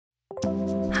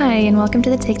Hi, and welcome to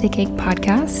the Take the Cake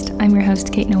podcast. I'm your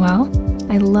host, Kate Noel.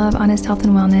 I love honest health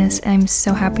and wellness, and I'm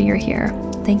so happy you're here.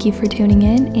 Thank you for tuning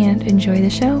in and enjoy the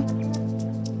show.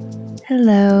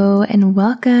 Hello, and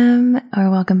welcome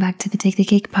back to the Take the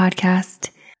Cake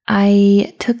podcast.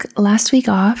 I took last week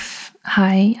off.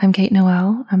 Hi, I'm Kate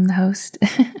Noel. I'm the host.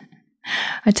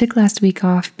 I took last week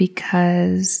off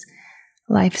because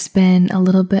life's been a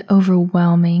little bit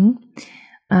overwhelming.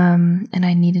 And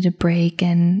I needed a break,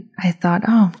 and I thought,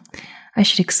 I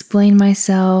should explain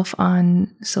myself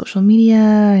on social media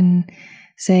and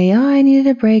say, I needed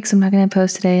a break, so I'm not going to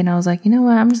post today. And I was like, you know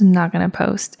what? I'm just not going to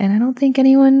post. And I don't think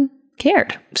anyone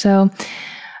cared. So,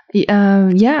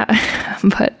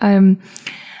 but I'm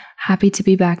happy to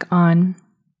be back on.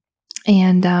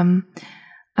 And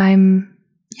I'm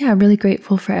really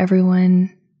grateful for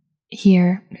everyone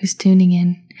here who's tuning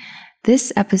in.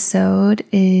 This episode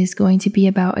is going to be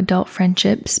about adult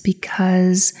friendships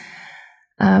because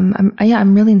I'm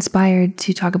really inspired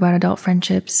to talk about adult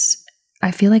friendships. I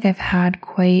feel like I've had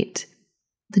quite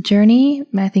the journey,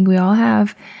 I think we all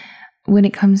have, when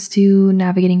it comes to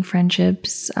navigating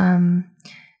friendships.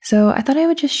 So I thought I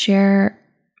would just share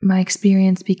my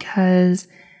experience because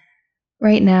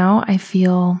right now I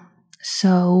feel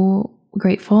so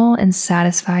grateful and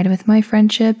satisfied with my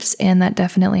friendships, and that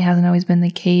definitely hasn't always been the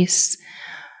case,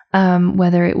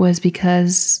 whether it was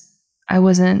because I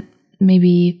wasn't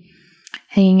maybe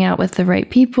hanging out with the right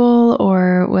people,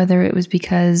 or whether it was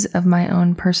because of my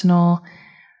own personal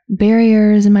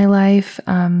barriers in my life,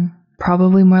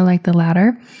 probably more like the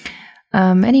latter.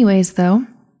 Anyways, though,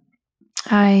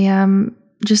 I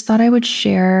just thought I would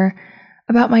share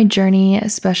about my journey,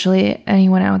 especially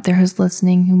anyone out there who's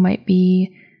listening who might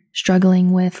be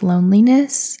struggling with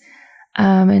loneliness,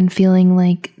 and feeling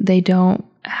like they don't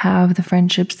have the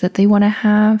friendships that they want to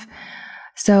have.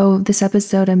 So this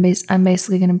episode, I'm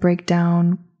basically going to break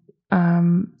down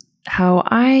how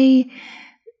I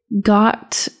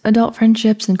got adult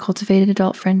friendships and cultivated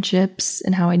adult friendships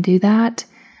and how I do that.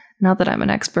 Not that I'm an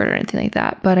expert or anything like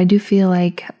that, but I do feel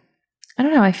like,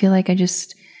 I feel like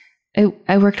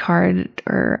I worked hard,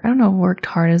 or I don't know if worked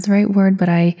hard is the right word, but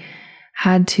I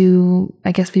had to,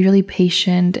 I guess, be really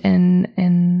patient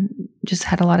and just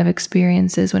had a lot of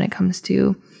experiences when it comes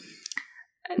to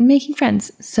making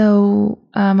friends. So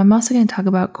I'm also going to talk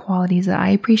about qualities that I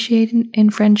appreciate in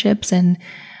friendships, and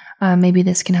maybe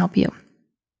this can help you.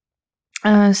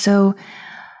 So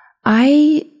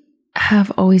I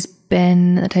have always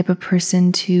been the type of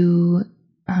person to,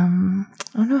 I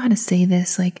don't know how to say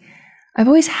this, like I've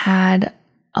always had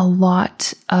a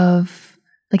lot of,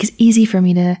 like, it's easy for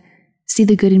me to see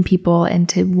the good in people and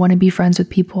to want to be friends with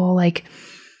people. Like,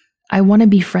 I want to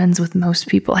be friends with most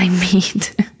people I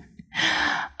meet.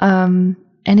 And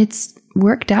it's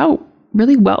worked out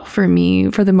really well for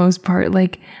me for the most part.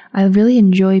 Like, I really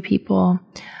enjoy people.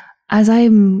 As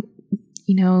I'm,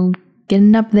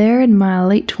 getting up there in my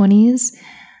late 20s,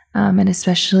 and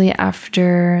especially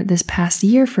after this past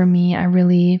year for me, I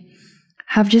really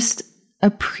have just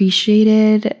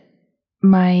appreciated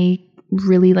my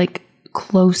really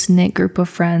close-knit group of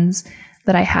friends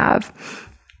that I have.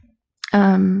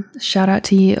 Shout out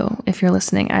to you if you're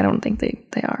listening. I don't think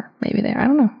they are. Maybe they are. I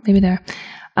don't know. Maybe they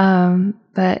are.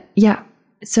 But yeah.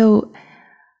 So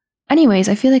anyways,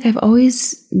 I feel like I've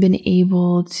always been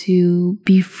able to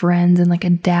be friends and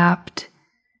adapt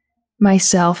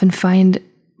myself and find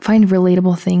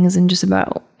relatable things in just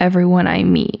about everyone I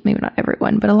meet. Maybe not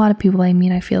everyone, but a lot of people I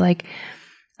meet, I feel like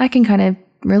I can kind of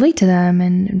relate to them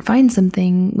and find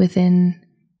something within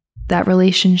that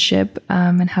relationship,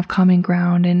 and have common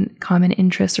ground and common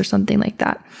interests or something like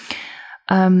that.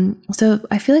 So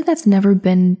I feel like that's never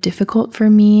been difficult for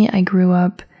me. I grew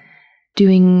up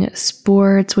doing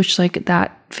sports, which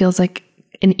that feels like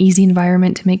an easy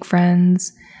environment to make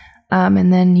friends.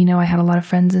 And then, I had a lot of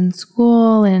friends in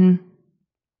school, and,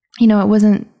 it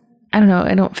wasn't, I don't know,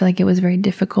 I don't feel like it was very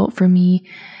difficult for me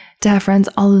to have friends,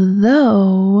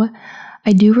 although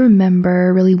I do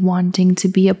remember really wanting to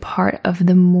be a part of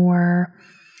the more,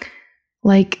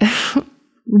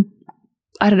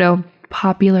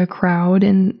 popular crowd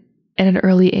at an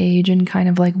early age, and kind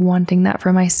of wanting that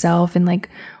for myself and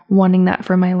wanting that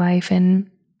for my life.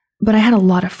 But I had a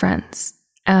lot of friends,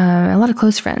 a lot of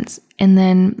close friends. And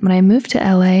then when I moved to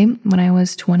LA when I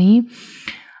was 20,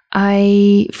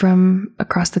 from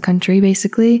across the country,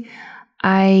 basically,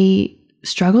 I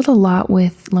struggled a lot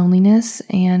with loneliness,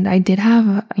 and I did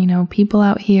have, people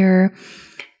out here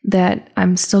that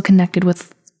I'm still connected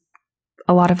with,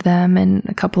 a lot of them, and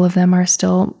a couple of them are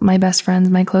still my best friends,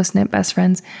 my close-knit best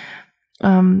friends.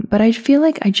 But I feel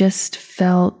like I just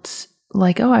felt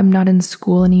like, oh, I'm not in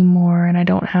school anymore and I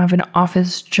don't have an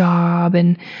office job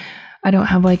and I don't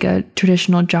have like a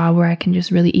traditional job where I can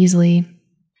just really easily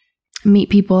meet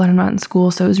people and I'm not in school.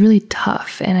 So it was really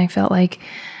tough. And I felt like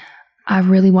I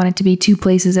really wanted to be two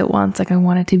places at once. Like I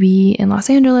wanted to be in Los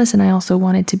Angeles and I also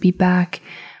wanted to be back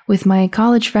with my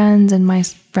college friends and my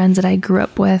friends that I grew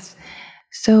up with.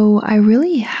 So I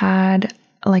really had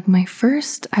like my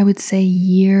first, I would say,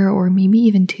 year or maybe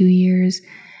even 2 years,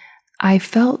 I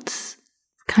felt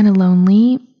kind of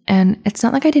lonely. And it's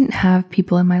not like I didn't have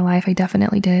people in my life. I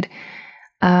definitely did,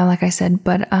 like I said,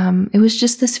 but it was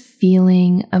just this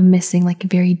feeling of missing like a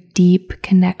very deep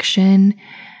connection.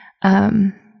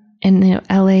 And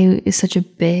LA is such a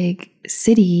big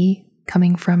city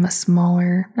coming from a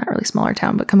smaller, not really smaller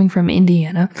town, but coming from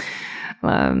Indiana.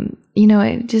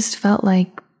 It just felt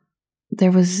like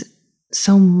there was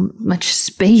so much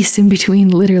space in between,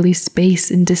 literally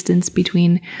space and distance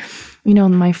between,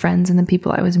 my friends and the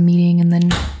people I was meeting.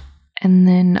 And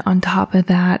then on top of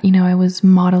that, I was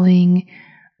modeling,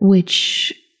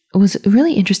 which was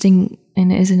really interesting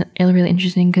and isn't really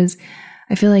interesting because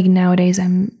I feel like nowadays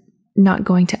I'm not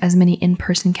going to as many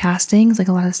in-person castings. Like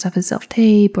a lot of stuff is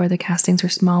self-tape or the castings are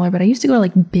smaller, but I used to go to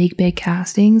like big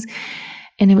castings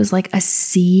and it was like a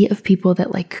sea of people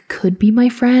that like could be my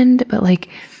friend, but like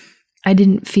I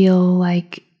didn't feel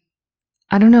like,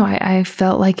 I don't know, I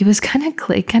felt like it was kind of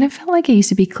felt like it used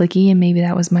to be cliquey and maybe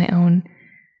that was my own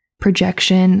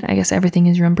projection. I guess everything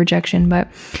is your own projection, but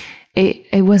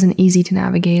it wasn't easy to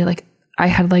navigate. Like I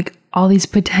had like all these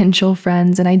potential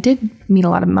friends and I did meet a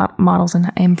lot of models and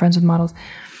I am friends with models.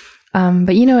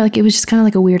 But like it was just kind of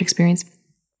like a weird experience.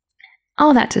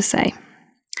 All that to say,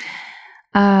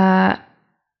 right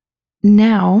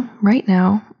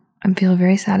now, I'm feeling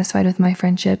very satisfied with my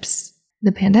friendships.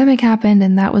 The pandemic happened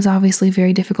and that was obviously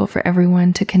very difficult for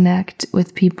everyone to connect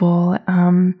with people.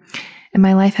 And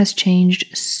my life has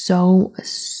changed so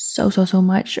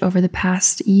much over the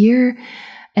past year.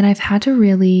 And I've had to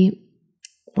really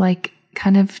like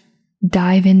kind of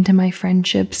dive into my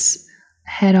friendships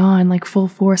head on, like full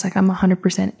force, like I'm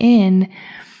 100% in.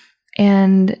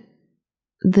 And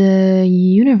the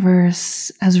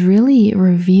universe has really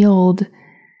revealed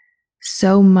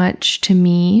so much to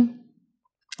me.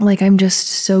 Like I'm just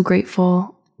so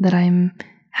grateful that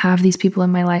have these people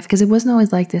in my life because it wasn't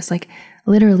always like this. Like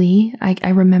literally, I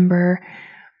remember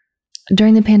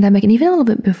during the pandemic and even a little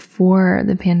bit before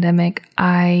the pandemic,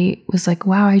 I was like,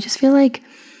 wow, I just feel like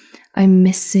I'm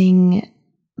missing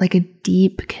like a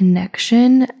deep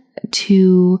connection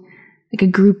to like a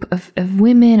group of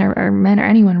women or men or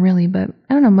anyone really, but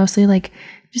I don't know, mostly like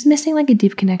just missing like a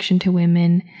deep connection to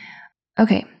women.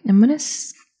 Okay, I'm going to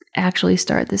actually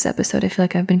start this episode. I feel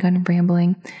like I've been kind of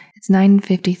rambling. It's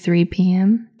 9:53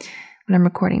 p.m. when I'm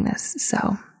recording this.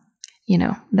 So,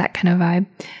 that kind of vibe.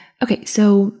 Okay,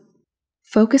 so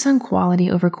focus on quality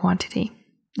over quantity.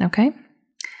 Okay?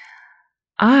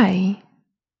 And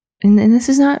this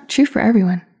is not true for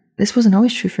everyone. This wasn't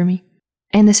always true for me.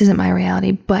 And this isn't my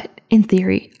reality, but in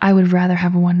theory, I would rather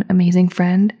have one amazing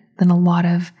friend than a lot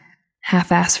of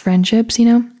half-ass friendships,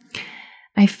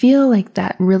 I feel like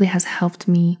that really has helped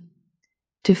me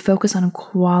to focus on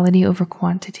quality over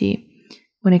quantity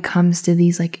when it comes to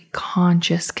these like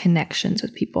conscious connections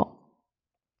with people.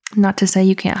 Not to say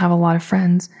you can't have a lot of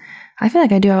friends. I feel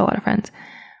like I do have a lot of friends.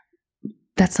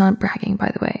 That's not bragging,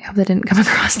 by the way. I hope that didn't come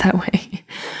across that way.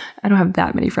 I don't have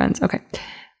that many friends. Okay,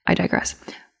 I digress.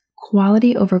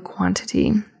 Quality over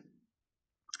quantity.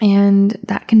 And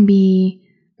that can be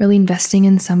really investing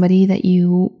in somebody that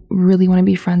you really want to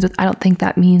be friends with. I don't think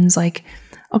that means like,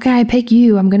 okay, I pick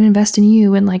you, I'm going to invest in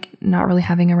you, and like not really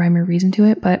having a rhyme or reason to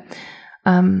it. But,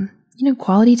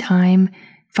 quality time,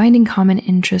 finding common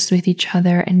interests with each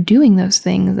other and doing those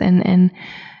things and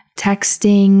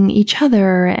texting each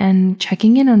other and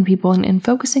checking in on people and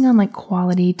focusing on like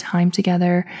quality time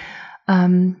together,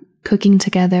 cooking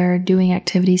together, doing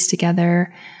activities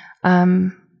together.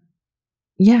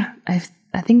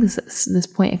 I think this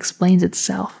point explains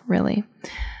itself really.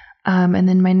 And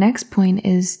then my next point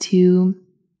is to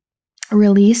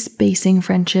release basing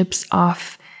friendships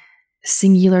off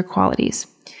singular qualities.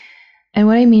 And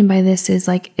what I mean by this is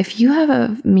like, if you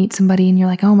meet somebody and you're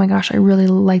like, oh my gosh, I really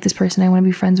like this person, I want to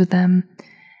be friends with them.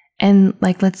 And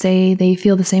like, let's say they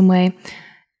feel the same way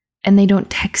and they don't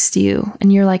text you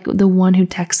and you're like the one who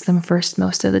texts them first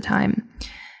most of the time.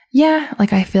 Yeah,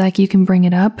 like I feel like you can bring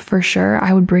it up for sure.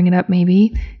 I would bring it up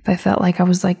maybe if I felt like I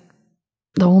was like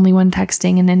the only one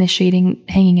texting and initiating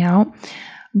hanging out.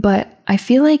 But I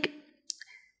feel like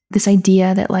this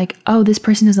idea that like, oh, this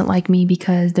person doesn't like me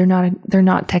because they're not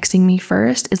texting me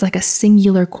first is like a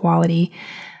singular quality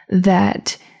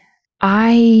that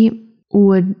I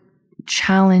would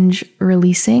challenge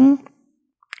releasing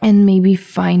and maybe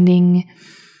finding,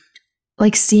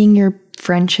 like, seeing your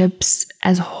friendships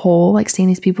as whole, like seeing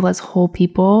these people as whole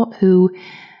people who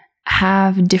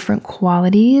have different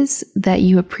qualities that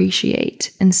you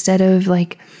appreciate, instead of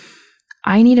like,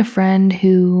 I need a friend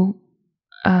who,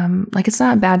 like, it's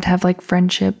not bad to have like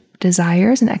friendship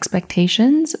desires and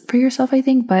expectations for yourself, I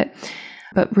think, but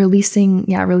releasing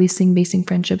basing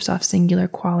friendships off singular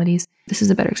qualities. This is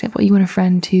a better example. You want a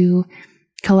friend to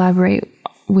collaborate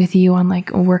with you on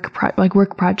like work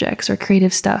projects or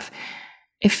creative stuff.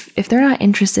 If they're not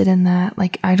interested in that,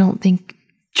 like, I don't think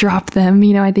drop them.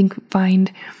 I think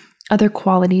find other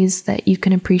qualities that you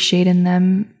can appreciate in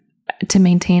them to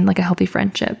maintain like a healthy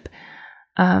friendship.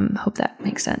 Hope that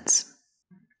makes sense.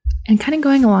 And kind of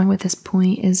going along with this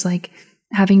point is like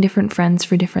having different friends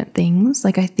for different things.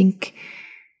 Like, I think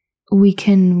we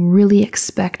can really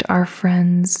expect our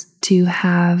friends to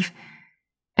have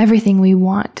everything we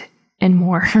want and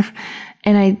more.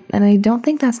 And I don't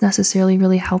think that's necessarily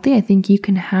really healthy. I think you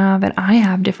can have, and I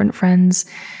have different friends,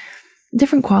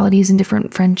 different qualities and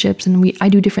different friendships, and I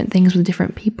do different things with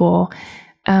different people.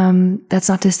 That's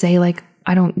not to say like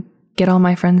I don't get all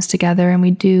my friends together and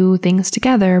we do things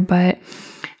together, but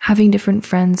having different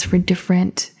friends for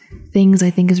different things,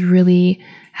 I think, is really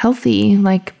healthy.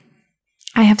 Like,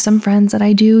 I have some friends that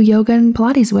I do yoga and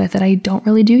Pilates with that I don't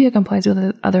really do yoga and Pilates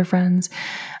with other friends.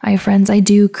 I have friends I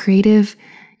do creative,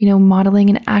 modeling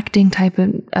and acting type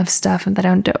of stuff that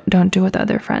I don't do with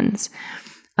other friends.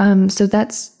 So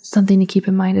that's something to keep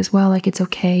in mind as well. Like, it's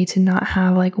okay to not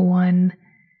have like one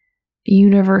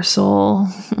universal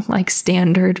like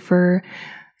standard for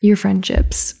your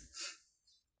friendships.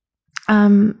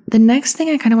 The next thing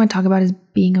I kind of want to talk about is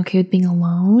being okay with being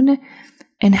alone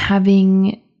and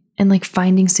like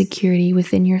finding security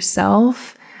within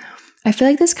yourself. I feel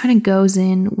like this kind of goes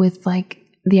in with like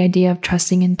the idea of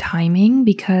trusting and timing,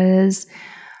 because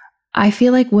I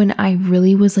feel like when I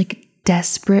really was like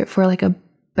desperate for like a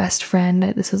best friend,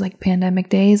 this was like pandemic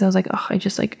days, I was like, oh, I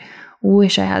just like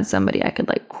wish I had somebody I could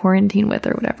like quarantine with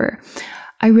or whatever.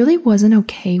 I really wasn't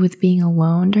okay with being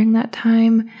alone during that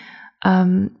time.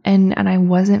 And I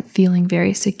wasn't feeling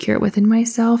very secure within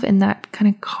myself. And that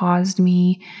kind of caused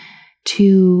me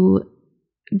to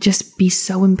just be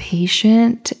so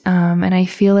impatient. And I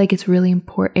feel like it's really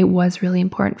important. It was really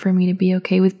important for me to be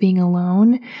okay with being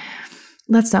alone.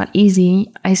 That's not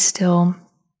easy. I feel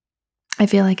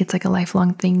like it's like a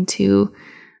lifelong thing to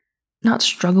not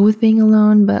struggle with being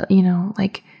alone, but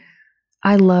like,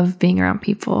 I love being around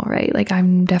people, right? Like,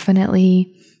 I'm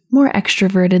definitely more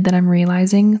extroverted than I'm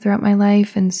realizing throughout my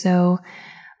life. And so,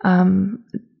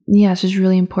 it's just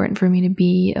really important for me to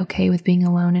be okay with being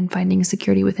alone and finding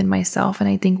security within myself. And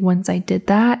I think once I did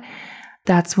that,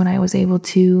 that's when I was able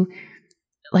to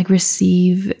like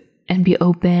receive and be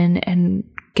open and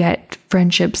get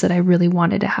friendships that I really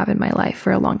wanted to have in my life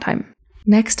for a long time.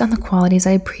 Next on the qualities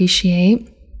I appreciate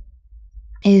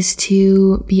is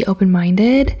to be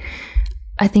open-minded.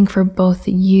 I think for both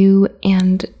you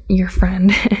and your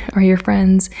friend or your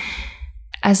friends,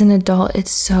 as an adult, it's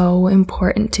so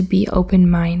important to be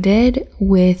open-minded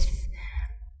with,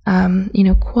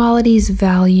 qualities,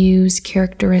 values,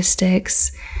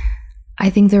 characteristics.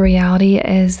 I think the reality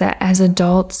is that as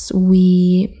adults,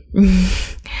 we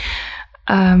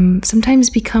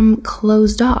sometimes become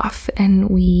closed off and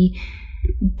we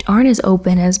aren't as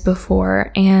open as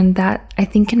before. And that, I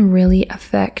think, can really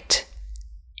affect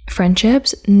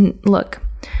friendships. Look,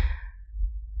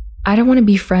 I don't want to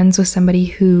be friends with somebody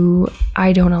who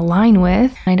I don't align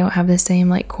with. I don't have the same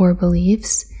like core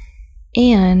beliefs,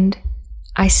 and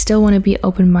I still want to be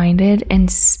open-minded and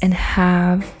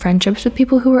have friendships with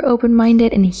people who are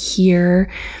open-minded and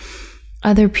hear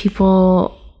other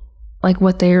people, like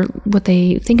what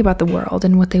they think about the world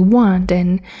and what they want.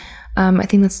 And I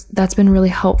think that's been really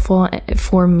helpful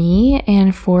for me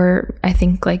and for, I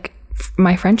think, like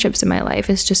my friendships in my life,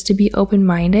 is just to be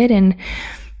open-minded and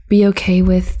be okay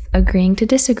with agreeing to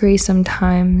disagree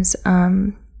sometimes.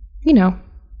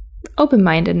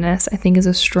 Open-mindedness, I think, is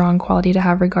a strong quality to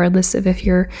have, regardless of if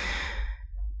you're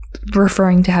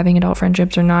referring to having adult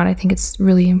friendships or not. I think it's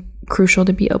really crucial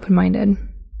to be open-minded.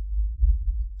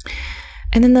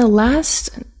 And then the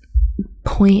last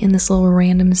point in this little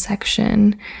random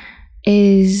section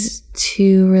is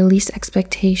to release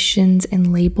expectations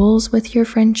and labels with your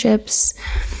friendships.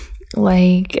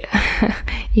 Like,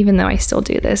 even though I still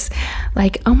do this,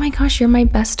 like, oh my gosh, you're my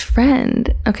best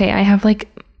friend. Okay, I have like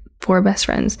 4 best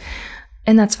friends,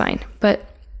 and that's fine. But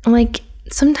like,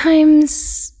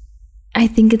 sometimes I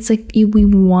think it's like we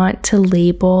want to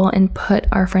label and put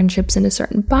our friendships into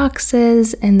certain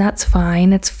boxes, and that's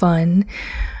fine. It's fun.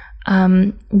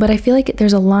 But I feel like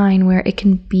there's a line where it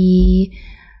can be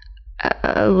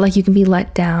like you can be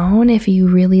let down if you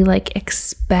really like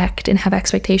expect and have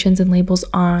expectations and labels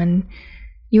on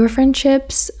your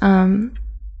friendships.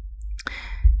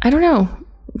 I don't know.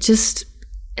 Just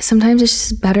sometimes it's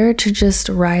just better to just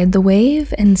ride the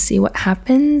wave and see what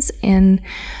happens. And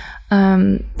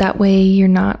that way you're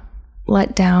not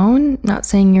let down. Not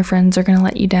saying your friends are going to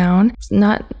let you down.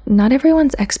 Not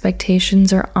everyone's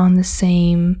expectations are on the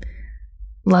same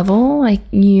level, like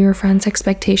your friends'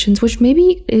 expectations, which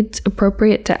maybe it's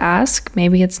appropriate to ask.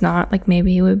 Maybe it's not. Like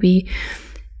maybe it would be,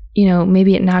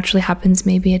 maybe it naturally happens.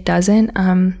 Maybe it doesn't.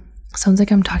 Sounds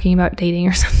like I'm talking about dating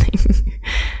or something.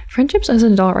 Friendships as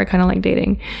an adult are kind of like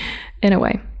dating in a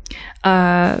way.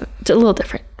 It's a little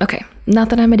different. Okay. Not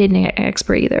that I'm a dating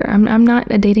expert either. I'm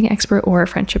not a dating expert or a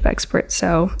friendship expert.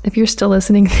 So if you're still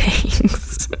listening,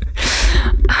 thanks.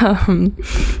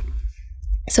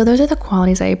 So those are the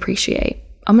qualities I appreciate.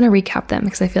 I'm going to recap them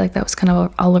because I feel like that was kind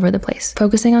of all over the place.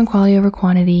 Focusing on quality over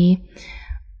quantity,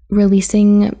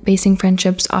 basing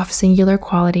friendships off singular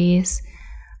qualities,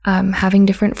 having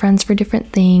different friends for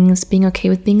different things, being okay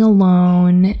with being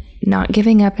alone, not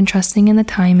giving up and trusting in the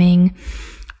timing,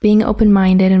 being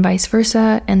open-minded and vice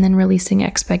versa, and then releasing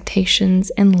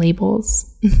expectations and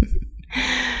labels.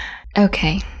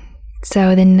 Okay,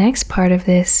 so the next part of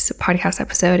this podcast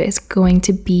episode is going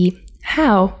to be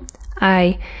how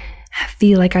I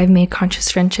feel like I've made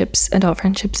conscious friendships, adult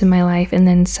friendships in my life, and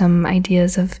then some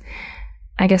ideas of,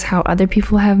 I guess, how other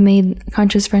people have made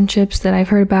conscious friendships that I've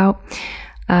heard about.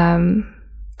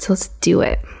 So let's do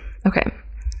it. Okay.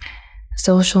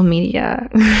 Social media.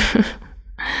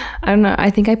 I don't know. I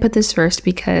think I put this first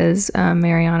because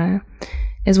Mariana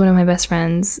is one of my best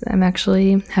friends. I'm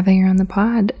actually having her on the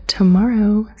pod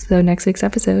tomorrow, so next week's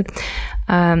episode.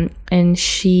 And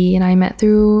she and I met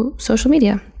through social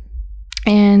media.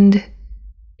 And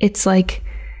it's like,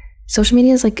 social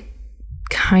media is like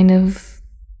kind of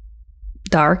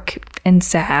dark and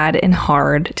sad and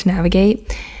hard to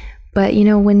navigate. But,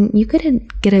 when you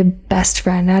could get a best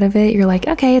friend out of it, you're like,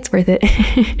 okay, it's worth it.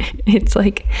 It's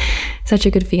like such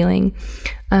a good feeling.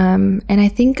 And I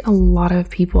think a lot of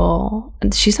people,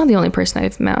 she's not the only person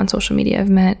I've met on social media. I've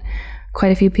met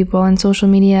quite a few people on social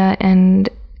media, and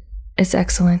it's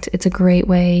excellent. It's a great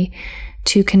way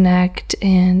to connect.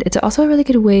 And it's also a really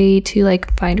good way to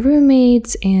like find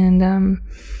roommates and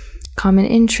common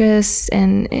interests.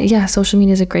 And yeah, social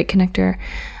media is a great connector.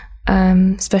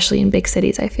 Especially in big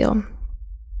cities, I feel.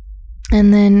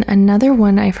 And then another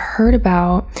one I've heard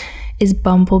about is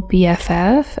Bumble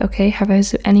BFF. Okay, have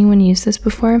anyone used this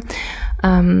before?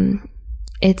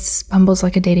 Bumble's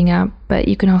like a dating app, but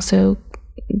you can also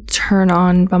turn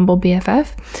on Bumble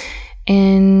BFF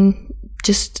and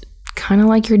just kind of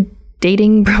like your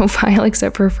dating profile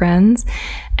except for friends.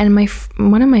 And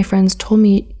one of my friends told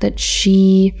me that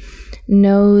she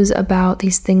knows about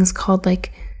these things called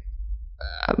like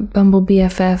Bumble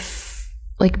BFF,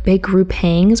 like big group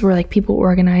hangs, where like people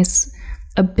organize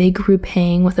a big group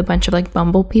hang with a bunch of like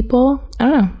Bumble people. I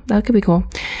don't know, that could be cool.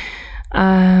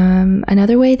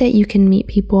 Another way that you can meet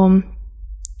people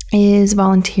is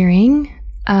volunteering.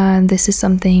 This is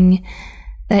something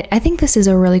that I think this is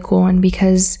a really cool one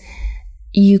because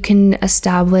you can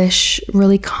establish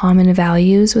really common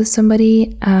values with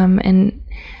somebody. And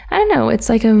I don't know, it's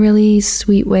like a really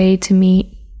sweet way to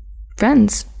meet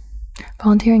friends.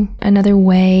 Volunteering. Another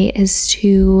way is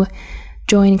to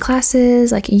join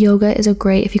classes. Like yoga is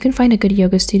if you can find a good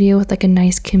yoga studio with like a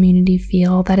nice community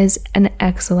feel, that is an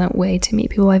excellent way to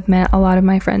meet people. I've met a lot of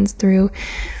my friends through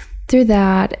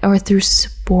that, or through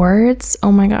sports.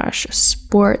 Oh my gosh,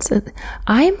 sports.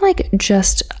 I'm like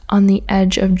just on the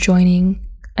edge of joining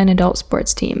an adult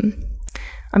sports team.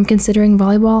 I'm considering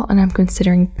volleyball and I'm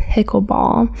considering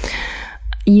pickleball.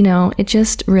 It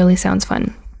just really sounds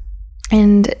fun.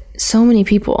 And so many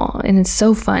people, and it's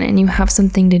so fun, and you have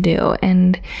something to do,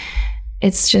 and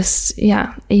it's just,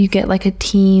 yeah, you get like a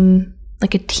team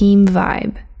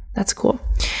vibe. That's cool.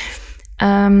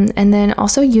 And then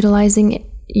also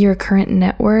utilizing your current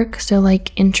network. So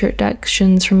like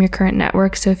introductions from your current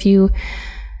network. So if you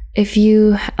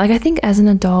like, I think as an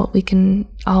adult, we can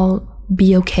all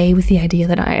be okay with the idea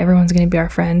that everyone's going to be our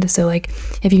friend. So like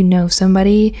if you know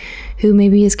somebody who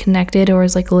maybe is connected or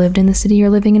has like lived in the city you're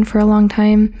living in for a long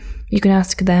time, you can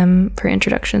ask them for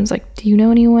introductions. Like, do you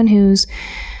know anyone who's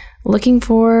looking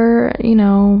for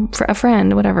a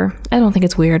friend, whatever. I don't think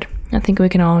it's weird. I think we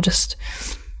can all just,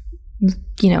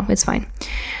 it's fine.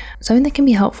 Something that can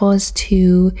be helpful is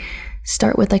to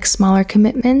start with like smaller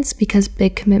commitments, because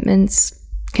big commitments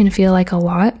can feel like a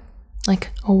lot, like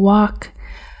a walk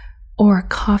or a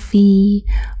coffee,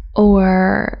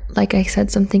 or like I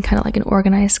said, something kind of like an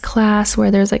organized class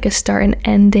where there's like a start and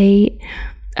end date.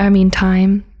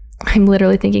 Time. I'm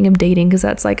literally thinking of dating because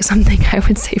that's like something I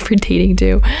would say for dating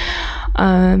too.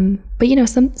 But you know,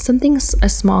 a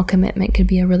small commitment could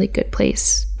be a really good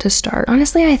place to start.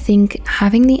 Honestly, I think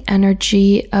having the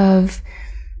energy of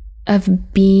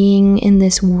being in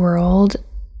this world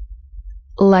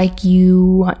like you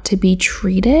want to be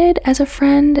treated as a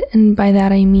friend, and by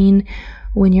that I mean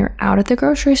when you're out at the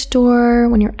grocery store,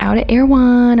 when you're out at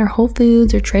Erewhon or Whole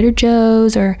Foods or Trader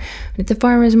Joe's or at the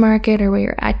farmer's market, or where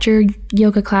you're at your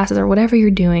yoga classes or whatever you're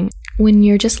doing, when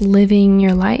you're just living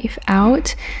your life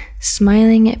out,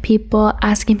 smiling at people,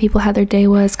 asking people how their day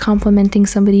was, complimenting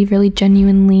somebody really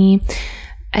genuinely,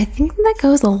 I think that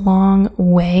goes a long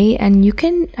way. And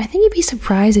I think you'd be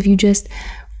surprised if you just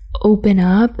open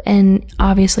up, and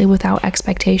obviously without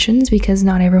expectations, because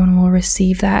not everyone will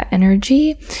receive that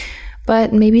energy.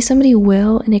 But maybe somebody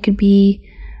will, and it could be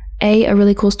a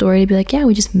really cool story to be like, yeah,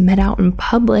 we just met out in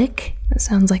public. That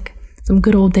sounds like some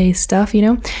good old days stuff, you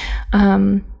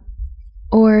know?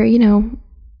 Or, you know,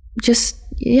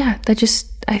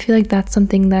 I feel like that's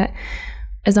something that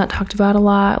is not talked about a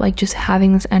lot, like just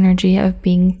having this energy of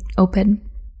being open.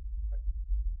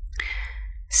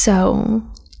 So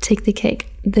take the cake.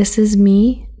 This is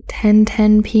me,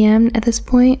 10 p.m. at this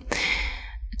point.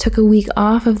 Took a week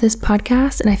off of this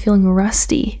podcast and I'm feeling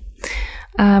rusty.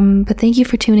 But thank you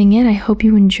for tuning in. I hope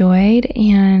you enjoyed,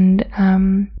 and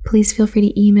please feel free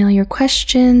to email your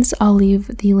questions. I'll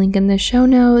leave the link in the show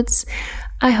notes.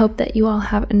 I hope that you all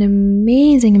have an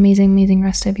amazing, amazing, amazing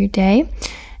rest of your day,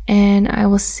 and I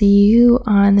will see you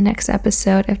on the next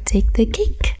episode of Take the Cake.